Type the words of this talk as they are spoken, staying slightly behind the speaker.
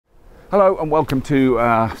Hello and welcome to,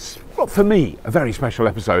 well, for me, a very special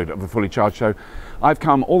episode of the Fully Charged Show. I've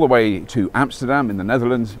come all the way to Amsterdam in the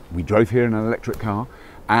Netherlands. We drove here in an electric car,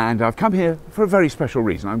 and I've come here for a very special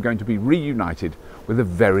reason. I'm going to be reunited with a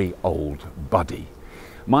very old buddy.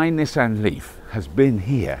 My Nissan Leaf has been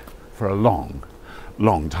here for a long,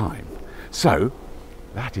 long time. So,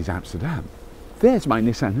 that is Amsterdam. There's my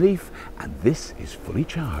Nissan Leaf, and this is Fully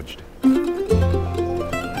Charged.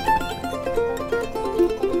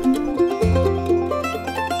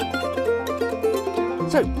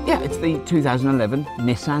 So, yeah, it's the 2011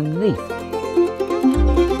 Nissan Leaf.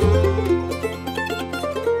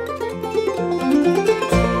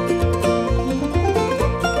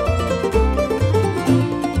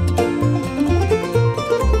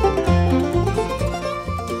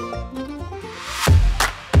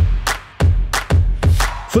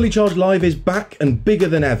 Fully Charged Live is back and bigger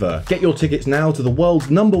than ever. Get your tickets now to the world's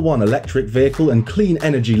 #1 electric vehicle and clean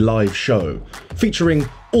energy live show, featuring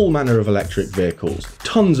all manner of electric vehicles,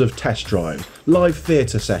 tons of test drives, live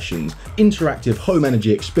theatre sessions, interactive home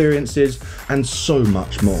energy experiences, and so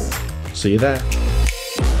much more. See you there.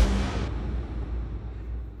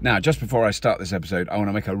 Now, just before I start this episode, I want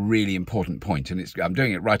to make a really important point, and I'm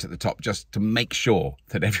doing it right at the top just to make sure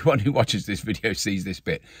that everyone who watches this video sees this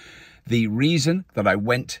bit. The reason that I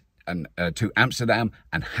went to Amsterdam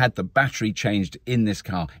and had the battery changed in this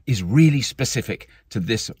car is really specific to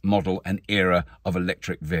this model and era of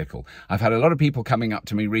electric vehicle. I've had a lot of people coming up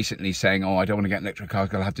to me recently saying, oh, I don't want to get an electric car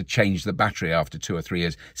because I'll have to change the battery after 2 or 3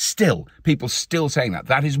 years. Still, people still saying that.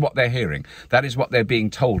 That is what they're hearing. That is what they're being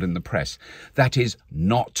told in the press. That is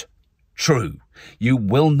not true. You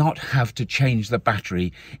will not have to change the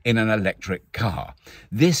battery in an electric car.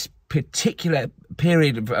 This particular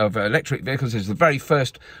period of electric vehicles is the very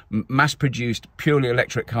first mass-produced purely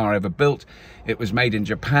electric car ever built. It was made in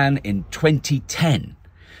Japan in 2010,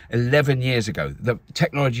 11 years ago. The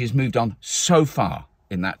technology has moved on so far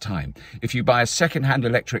in that time. If you buy a second-hand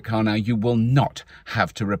electric car now, you will not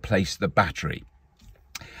have to replace the battery.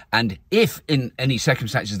 And if in any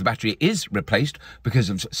circumstances the battery is replaced because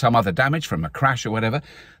of some other damage from a crash or whatever,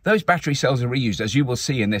 those battery cells are reused, as you will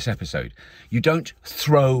see in this episode. You don't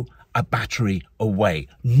throw a battery away.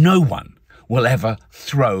 No one will ever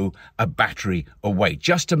throw a battery away.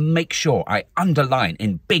 Just to make sure, I underline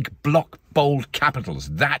in big block bold capitals,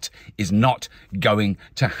 that is not going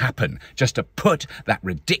to happen. Just to put that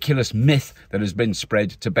ridiculous myth that has been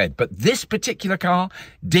spread to bed. But this particular car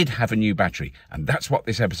did have a new battery, and that's what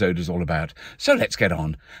this episode is all about. So let's get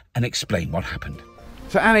on and explain what happened.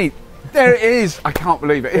 So Annie, there it is. I can't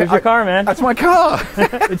believe it. Here's your car, man. That's my car.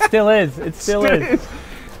 It still is. It still is.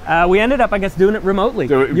 We ended up, I guess, doing it remotely.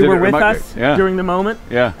 You were with us during the moment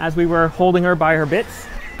as we were holding her by her bits.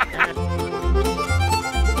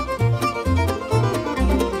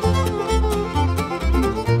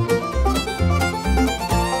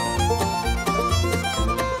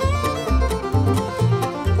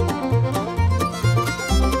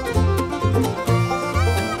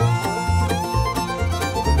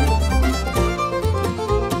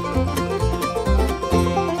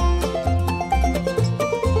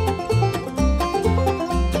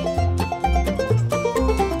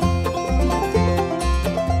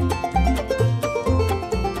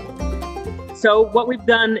 So what we've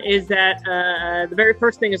done is that the very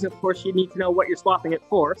first thing is, of course, you need to know what you're swapping it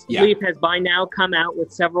for. Yeah. Leaf has by now come out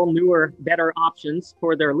with several newer, better options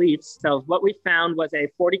for their Leafs. So what we found was a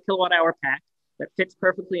 40 kilowatt hour pack that fits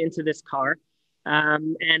perfectly into this car.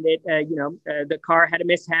 And it, the car had a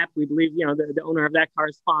mishap. We believe, the owner of that car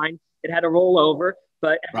is fine. It had a rollover,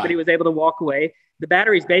 but everybody was able to walk away. The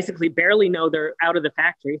batteries basically barely know they're out of the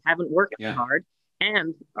factory, haven't worked hard,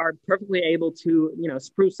 and are perfectly able to,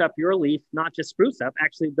 spruce up your Leaf, not just spruce up,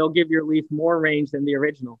 actually they'll give your Leaf more range than the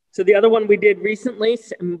original. So the other one we did recently,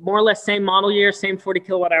 more or less same model year, same 40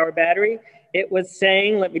 kilowatt hour battery. It was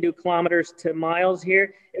saying, let me do kilometers to miles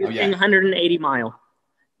here. It was saying 180 mile.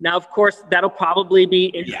 Now, of course, that'll probably be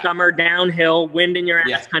in summer, downhill, wind in your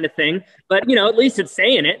ass kind of thing. But, at least it's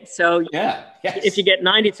saying it. So if you get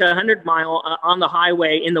 90 to 100 mile on the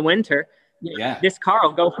highway in the winter, this car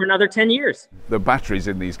will go for another 10 years. The batteries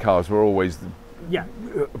in these cars were always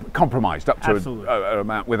compromised up to an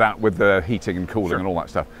amount with the heating and cooling and all that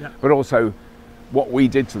stuff. But also, what we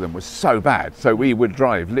did to them was so bad. So we would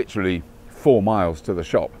drive literally 4 miles to the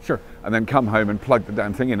shop. Sure. And then come home and plug the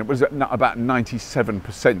damn thing in. It was at about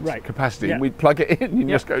 97% capacity. Yeah. And we'd plug it in and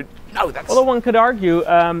just go, no, that's... Although one could argue,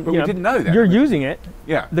 but we didn't know that. You're using it.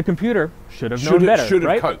 Yeah. The computer should have known better, should have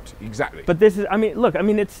right? coped, exactly. But this is, I mean, look, I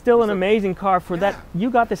mean, it's still an amazing car for that. You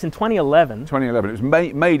got this in 2011. 2011. It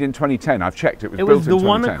was made in 2010. I've checked. It was built in 2010. It was the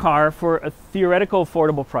one car for a theoretical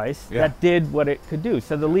affordable price that did what it could do.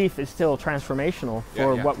 So the Leaf is still transformational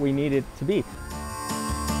for what we need it to be.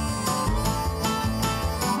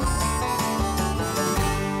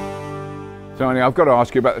 So I've got to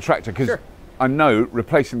ask you about the tractor, because I know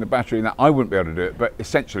replacing the battery in that, I wouldn't be able to do it, but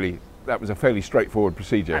essentially that was a fairly straightforward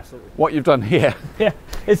procedure. Absolutely. What you've done here... Yeah,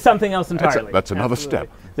 it's something else entirely. That's another step.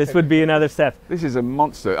 This would be another step. This is a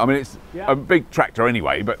monster. I mean, it's a big tractor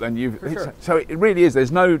anyway, but then so it really is.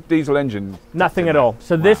 There's no diesel engine. Nothing at all.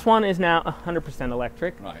 So this one is now 100%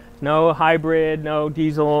 electric. Right. No hybrid, no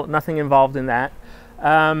diesel, nothing involved in that.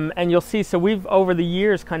 And you'll see, so we've over the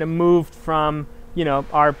years kind of moved from, you know,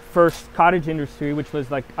 our first cottage industry, which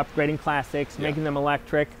was like upgrading classics, making them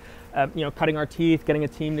electric, you know, cutting our teeth, getting a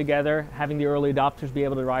team together, having the early adopters be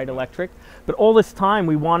able to ride electric. But all this time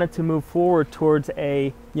we wanted to move forward towards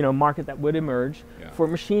a, you know, market that would emerge for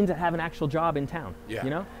machines that have an actual job in town, you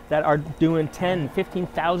know, that are doing 10,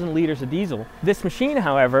 15,000 liters of diesel. This machine,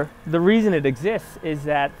 however, the reason it exists is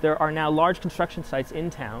that there are now large construction sites in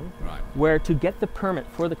town where to get the permit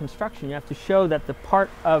for the construction, you have to show that the part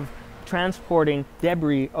of transporting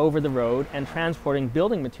debris over the road and transporting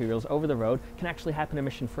building materials over the road can actually happen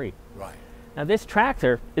emission-free. Right. Now this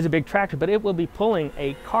tractor is a big tractor, but it will be pulling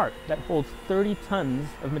a cart that holds 30 tons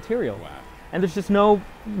of material. Wow. And there's just no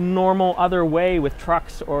normal other way with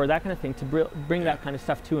trucks or that kind of thing to bring that kind of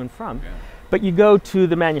stuff to and from. But you go to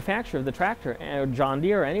the manufacturer of the tractor, or John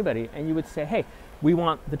Deere or anybody, and you would say, hey, we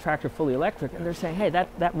want the tractor fully electric. And they're saying, hey,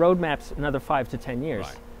 that roadmap's another 5 to 10 years.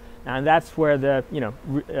 Right. And that's where the, you know,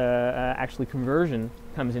 actually conversion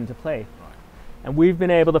comes into play. Right. And we've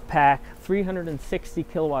been able to pack 360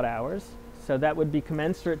 kilowatt hours. So that would be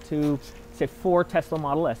commensurate to, say, 4 Tesla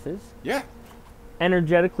Model S's. Yeah.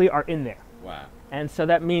 Energetically are in there. Wow. And so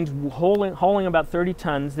that means hauling about 30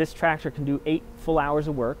 tons, this tractor can do 8 full hours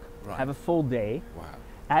of work, have a full day. Wow.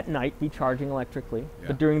 At night, be charging electrically.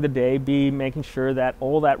 But during the day, be making sure that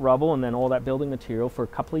all that rubble and then all that building material for a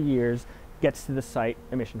couple of years gets to the site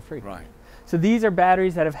emission-free. Right. So these are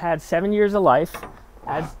batteries that have had 7 years of life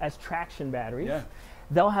as traction batteries. Yeah.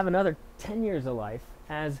 They'll have another 10 years of life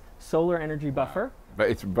as solar energy buffer. But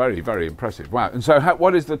it's very, very impressive. Wow. And so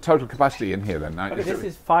what is the total capacity in here then? Okay, this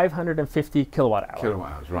is 550 kilowatt hours.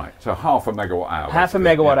 Kilowatt hours, right. So half a megawatt hour. Half a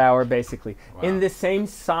megawatt hour, basically. Wow. In the same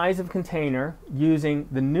size of container, using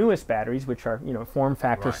the newest batteries, which are, you know, form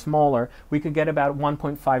factor smaller, we could get about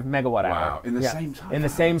 1.5 megawatt hour. Wow. In the same size? In the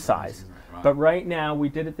same size. Right. But right now, we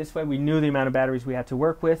did it this way. We knew the amount of batteries we had to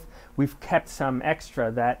work with. We've kept some extra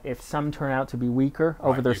that if some turn out to be weaker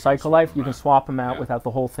over their cycle life, you can swap them out without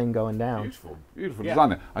the whole thing going down. Beautiful, beautiful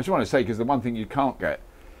design. I just want to say, because the one thing you can't get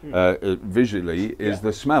visually is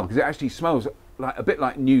the smell, because it actually smells like a bit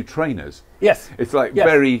like new trainers. Yes. It's like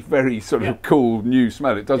very, very sort of cool new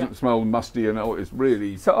smell. It doesn't smell musty and all. It's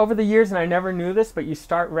really... So over the years, and I never knew this, but you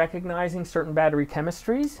start recognizing certain battery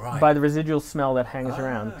chemistries by the residual smell that hangs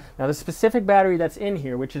around. Now the specific battery that's in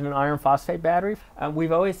here, which is an iron phosphate battery,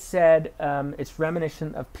 we've always said it's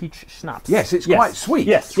reminiscent of peach schnapps. Yes, it's quite sweet.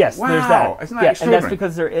 Yes, yes, wow. There's that. Isn't that extraordinary? And that's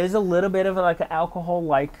because there is a little bit of like an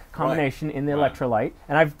alcohol-like combination in the electrolyte.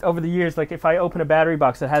 And I've, over the years, like if I open a battery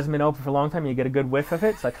box that hasn't been open for a long time, you get a good whiff of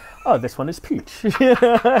it. It's like, oh, this one is peach.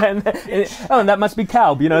 and that must be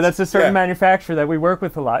Calb. You know, that's a certain manufacturer that we work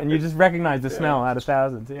with a lot, and you just recognize the smell out of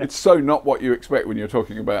thousands. Yeah. It's so not what you expect when you're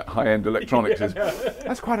talking about high-end electronics.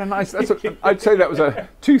 That's quite a nice. I'd say that was a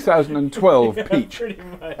 2012 peach. Pretty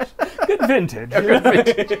much. Good vintage. Good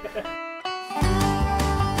vintage.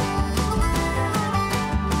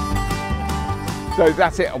 So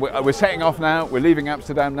that's it. We're setting off now. We're leaving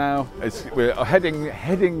Amsterdam now. We're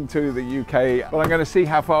heading to the UK. But I'm going to see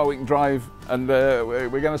how far we can drive, and we're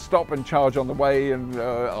going to stop and charge on the way, and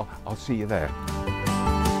I'll see you there.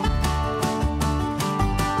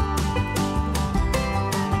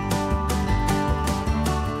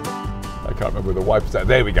 I can't remember where the wipers are.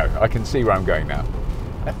 There we go. I can see where I'm going now.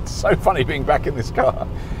 It's so funny being back in this car,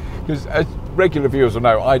 because as regular viewers will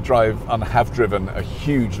know, I drive and have driven a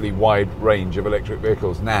hugely wide range of electric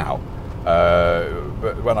vehicles now.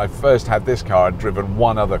 But when I first had this car, I'd driven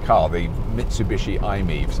one other car, the Mitsubishi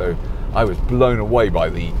i-MiEV, so I was blown away by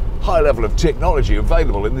the high level of technology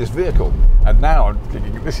available in this vehicle. And now I'm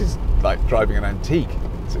thinking, this is like driving an antique.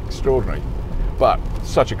 It's extraordinary. but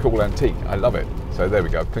such a cool antique. I love it. So there we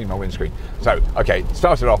go, clean my windscreen. So, okay,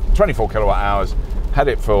 started off 24 kilowatt hours, had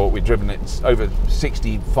it for, we'd driven it over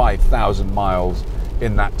 65,000 miles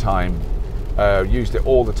in that time, used it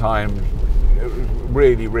all the time,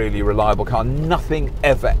 really, really reliable car. Nothing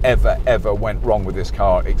ever went wrong with this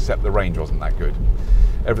car except the range wasn't that good.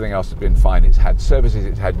 Everything else has been fine. It's had services,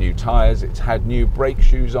 it's had new tyres, it's had new brake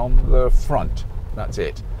shoes on the front. That's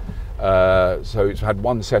it. So it's had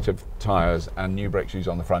one set of tyres and new brake shoes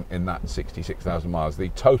on the front in that 66,000 miles. The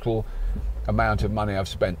total amount of money I've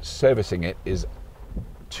spent servicing it is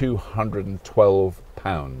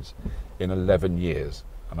 £212 in 11 years.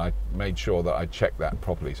 And I made sure that I checked that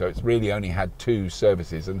properly. So it's really only had 2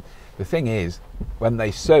 services. And the thing is, when they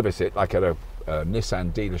service it, like at a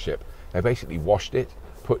Nissan dealership, they basically washed it,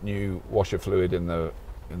 put new washer fluid in the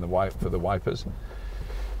for the wipers.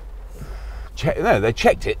 They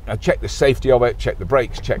checked it. I checked the safety of it, checked the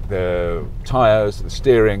brakes, checked the tyres, the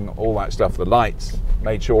steering, all that stuff, the lights,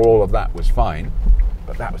 made sure all of that was fine.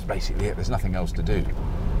 But that was basically it. There's nothing else to do.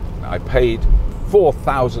 I paid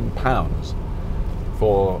 £4,000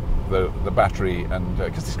 for the battery, and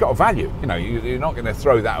because it's got a value, you know, you're not going to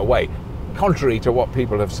throw that away. Contrary to what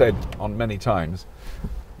people have said on many times,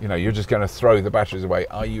 you know, you're just going to throw the batteries away.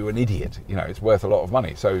 Are you an idiot? You know, it's worth a lot of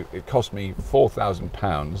money. So it cost me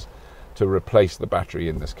 £4,000 to replace the battery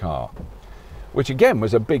in this car, which again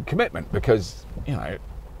was a big commitment because, you know,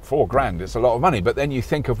 £4,000, it's a lot of money. But then you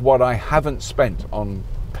think of what I haven't spent on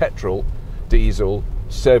petrol, diesel,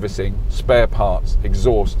 servicing, spare parts,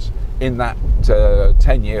 exhausts in that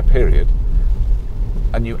 10-year period,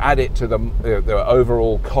 and you add it to the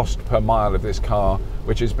overall cost per mile of this car,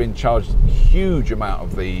 which has been charged a huge amount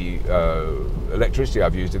of the electricity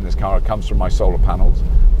I've used in this car. It comes from my solar panels,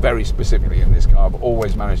 very specifically in this car. I've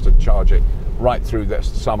always managed to charge it right through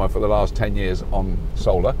this summer for the last 10 years on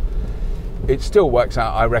solar. It still works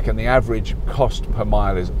out, I reckon the average cost per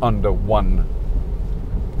mile is under 1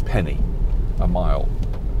 penny a mile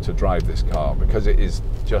to drive this car, because it is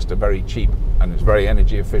just a very cheap, and it's very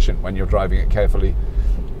energy efficient when you're driving it carefully.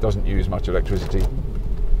 Doesn't use much electricity.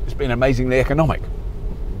 It's been amazingly economic.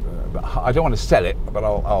 But I don't want to sell it, but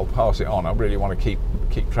I'll pass it on. I really want to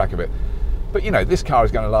keep track of it. But you know, this car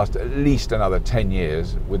is going to last at least another 10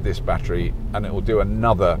 years with this battery, and it will do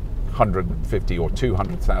another 150 or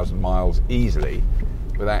 200,000 miles easily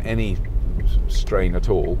without any strain at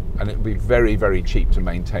all, and it will be very, very cheap to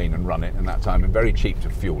maintain and run it in that time, and very cheap to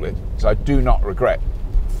fuel it. So I do not regret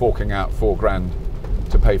forking out £4,000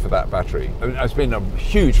 to pay for that battery. I mean, it's been a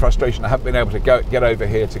huge frustration. I haven't been able to get over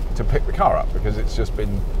here to pick the car up, because it's just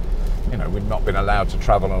been, you know, we've not been allowed to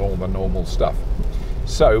travel on all the normal stuff.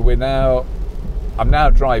 So I'm now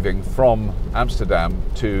driving from Amsterdam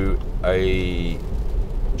to a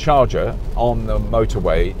charger on the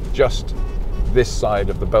motorway just this side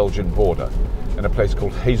of the Belgian border in a place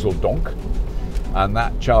called Hazeldonk, and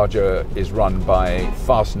that charger is run by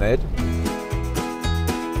Fastned.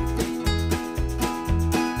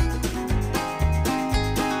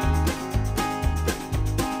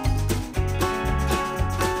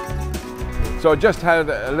 So I just had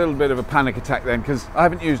a little bit of a panic attack then, because I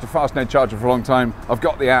haven't used a Fastned charger for a long time. I've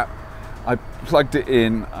got the app, I plugged it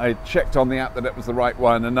in, I checked on the app that it was the right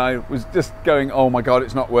one, and I was just going, oh my God,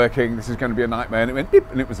 it's not working, this is going to be a nightmare. And it went beep,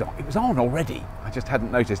 and it was on already. I just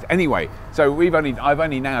hadn't noticed. Anyway, so I've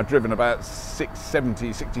only now driven about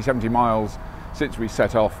 60, 70 miles since we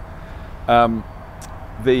set off.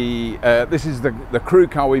 This is the crew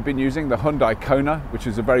car we've been using, the Hyundai Kona, which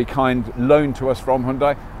is a very kind loan to us from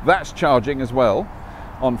Hyundai. That's charging as well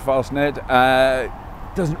on Fastned.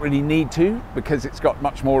 Doesn't really need to, because it's got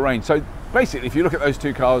much more range. So basically, if you look at those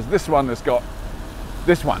two cars, this one has got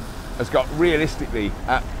realistically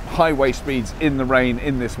at highway speeds in the rain,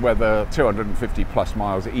 in this weather, 250 plus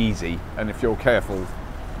miles easy, and if you're careful,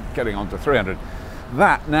 getting on to 300.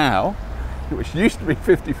 That now, which used to be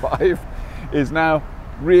 55, is now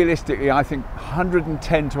realistically, I think,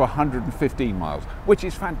 110 to 115 miles, which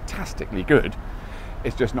is fantastically good.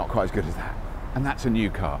 It's just not quite as good as that. And that's a new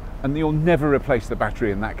car. And you'll never replace the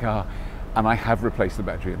battery in that car. And I have replaced the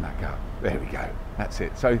battery in that car. There we go. That's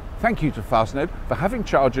it. So thank you to Fastned for having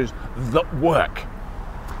chargers that work.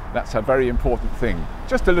 That's a very important thing.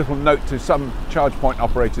 Just a little note to some charge point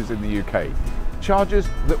operators in the UK. Chargers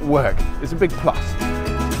that work is a big plus.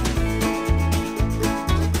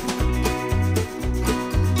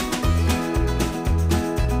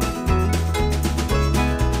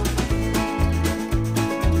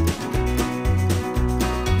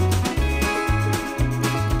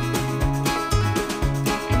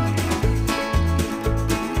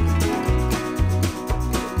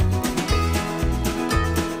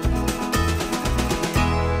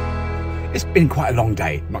 It's been quite a long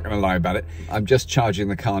day, I'm not going to lie about it. I'm just charging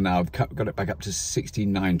the car now. I've got it back up to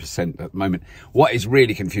 69% at the moment. What is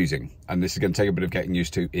really confusing, and this is going to take a bit of getting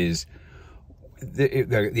used to, is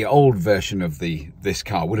the old version of this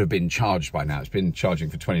car would have been charged by now. It's been charging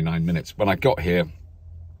for 29 minutes. When I got here,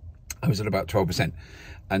 I was at about 12%.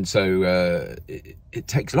 And so it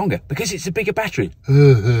takes longer because it's a bigger battery.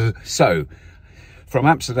 So from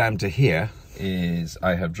Amsterdam to here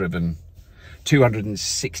I have driven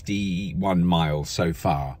 261 miles so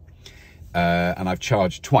far. And I've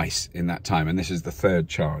charged twice in that time. And this is the third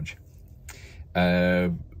charge.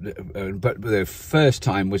 But the first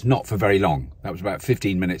time was not for very long. That was about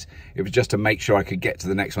 15 minutes. It was just to make sure I could get to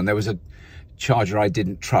the next one. There was a charger I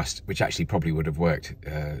didn't trust, which actually probably would have worked.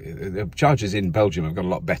 The chargers in Belgium have got a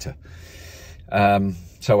lot better.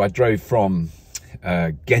 So I drove from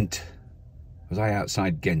Ghent. Was I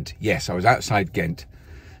outside Ghent? Yes, I was outside Ghent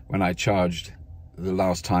when I charged the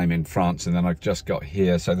last time in France, and then I just got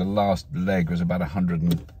here. So the last leg was about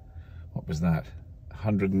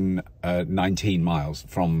 119 miles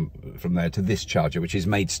from there to this charger, which is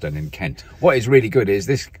Maidstone in Kent. What is really good is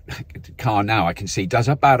this car now, I can see, does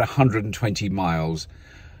about 120 miles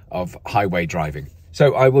of highway driving.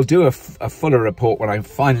 So I will do a fuller report when I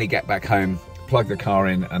finally get back home, plug the car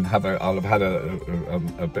in, and I'll have had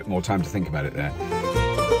a bit more time to think about it there.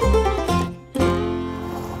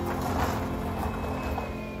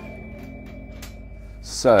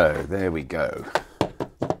 So there we go.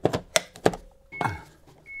 There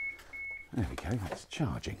we go, that's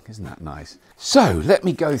charging, isn't that nice? So let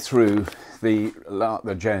me go through the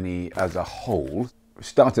journey as a whole. We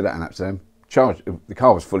started at Amsterdam, the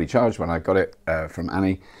car was fully charged when I got it from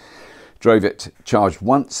Annie. Drove it, charged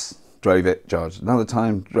once, drove it, charged another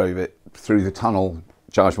time, drove it through the tunnel,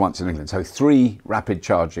 charged once in England. So 3 rapid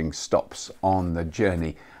charging stops on the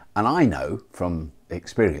journey. And I know from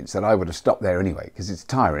experience that I would have stopped there anyway, because it's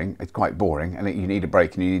tiring, it's quite boring, and you need a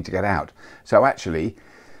break and you need to get out. So actually,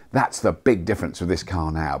 that's the big difference with this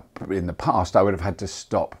car now. In the past, I would have had to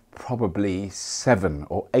stop probably 7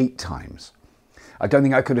 or 8 times. I don't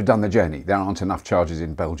think I could have done the journey. There aren't enough charges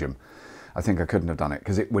in Belgium. I think I couldn't have done it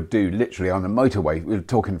because it would do literally on a motorway, we're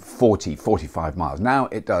talking 40, 45 miles. Now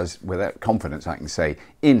it does, without confidence, I can say,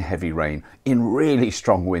 in heavy rain, in really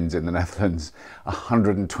strong winds in the Netherlands,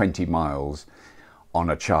 120 miles on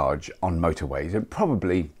a charge on motorways. And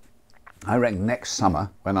probably, I reckon next summer,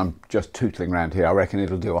 when I'm just tootling around here, I reckon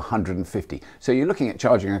it'll do 150. So you're looking at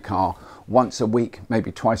charging a car once a week,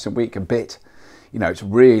 maybe twice a week, a bit. You know, it's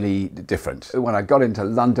really different. When I got into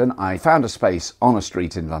London, I found a space on a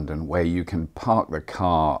street in London where you can park the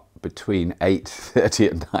car between 8:30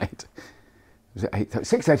 at night. Was it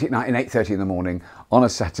 6:30 at night and 8:30 in the morning on a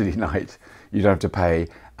Saturday night. You don't have to pay.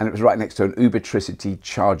 And it was right next to an Ubertricity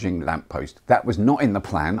charging lamppost. That was not in the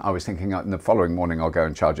plan. I was thinking in the following morning I'll go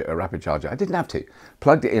and charge it at a rapid charger. I didn't have to.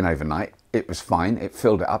 Plugged it in overnight. It was fine. It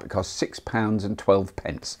filled it up. It cost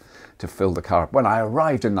 £6.12 to fill the car up. When I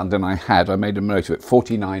arrived in London, I made a note of it,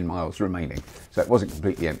 49 miles remaining. So it wasn't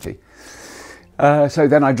completely empty. So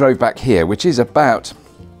then I drove back here, which is about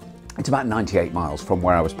 98 miles from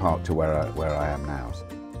where I was parked to where I am now.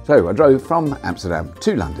 So I drove from Amsterdam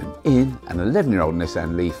to London in an 11-year-old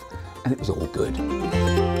Nissan Leaf, and it was all good.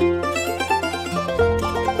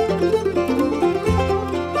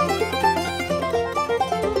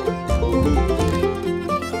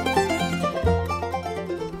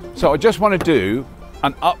 So I just want to do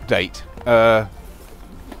an update of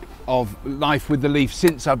life with the Leaf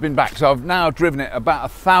since I've been back. So I've now driven it about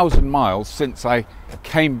 1,000 miles since I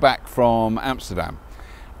came back from Amsterdam.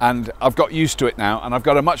 And I've got used to it now, and I've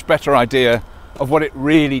got a much better idea of what it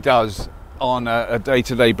really does on a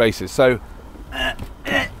day-to-day basis. So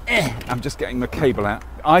I'm just getting the cable out.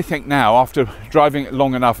 I think now, after driving it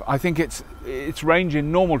long enough, I think its range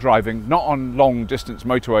in normal driving, not on long distance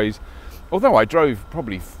motorways, although I drove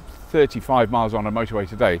probably 35 miles on a motorway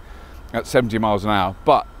today at 70 miles an hour,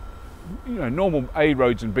 but you know, normal A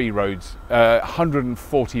roads and B roads,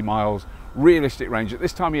 140 miles realistic range at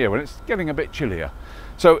this time of year when it's getting a bit chillier.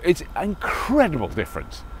 So it's an incredible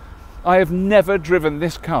difference. I have never driven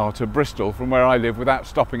this car to Bristol from where I live without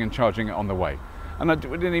stopping and charging it on the way. And I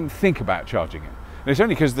didn't even think about charging it. And it's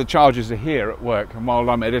only because the chargers are here at work, and while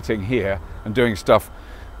I'm editing here and doing stuff,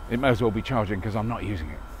 it may as well be charging because I'm not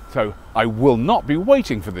using it. So I will not be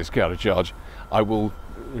waiting for this car to charge. I will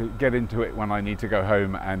get into it when I need to go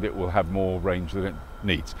home, and it will have more range than it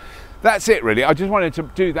needs. That's it really. I just wanted to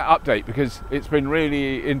do that update because it's been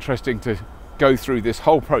really interesting to go through this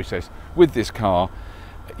whole process with this car.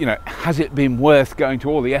 You know, has it been worth going to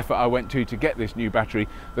all the effort I went to get this new battery?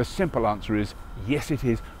 The simple answer is yes, it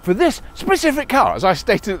is, for this specific car, as I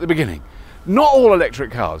stated at the beginning. Not all electric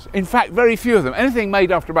cars. In fact, very few of them. Anything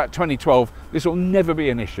made after about 2012, this will never be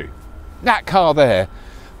an issue. That car there,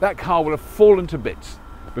 that car will have fallen to bits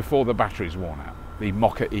before the battery's worn out. The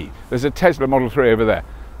Mokka-e. There's a Tesla Model 3 over there.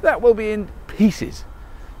 That will be in pieces.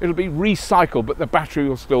 It'll be recycled, but the battery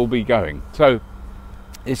will still be going. So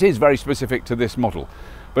this is very specific to this model,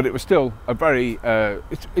 but it was still a very,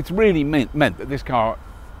 it's really meant that this car,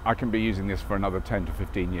 I can be using this for another 10 to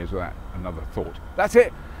 15 years without another thought. That's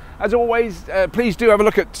it. As always, please do have a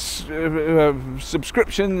look at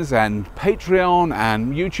subscriptions and Patreon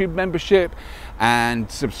and YouTube membership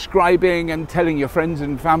and subscribing and telling your friends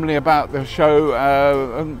and family about the show.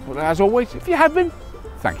 As always, if you have been,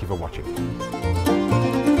 thank you for watching.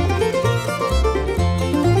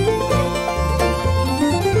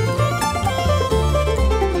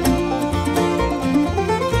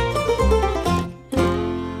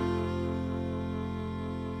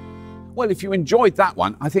 Well, if you enjoyed that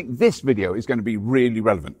one, I think this video is going to be really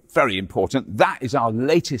relevant, very important. That is our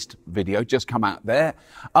latest video, just come out there.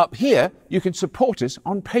 Up here, you can support us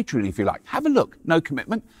on Patreon if you like. Have a look, no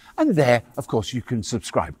commitment. And there, of course, you can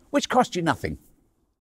subscribe, which costs you nothing.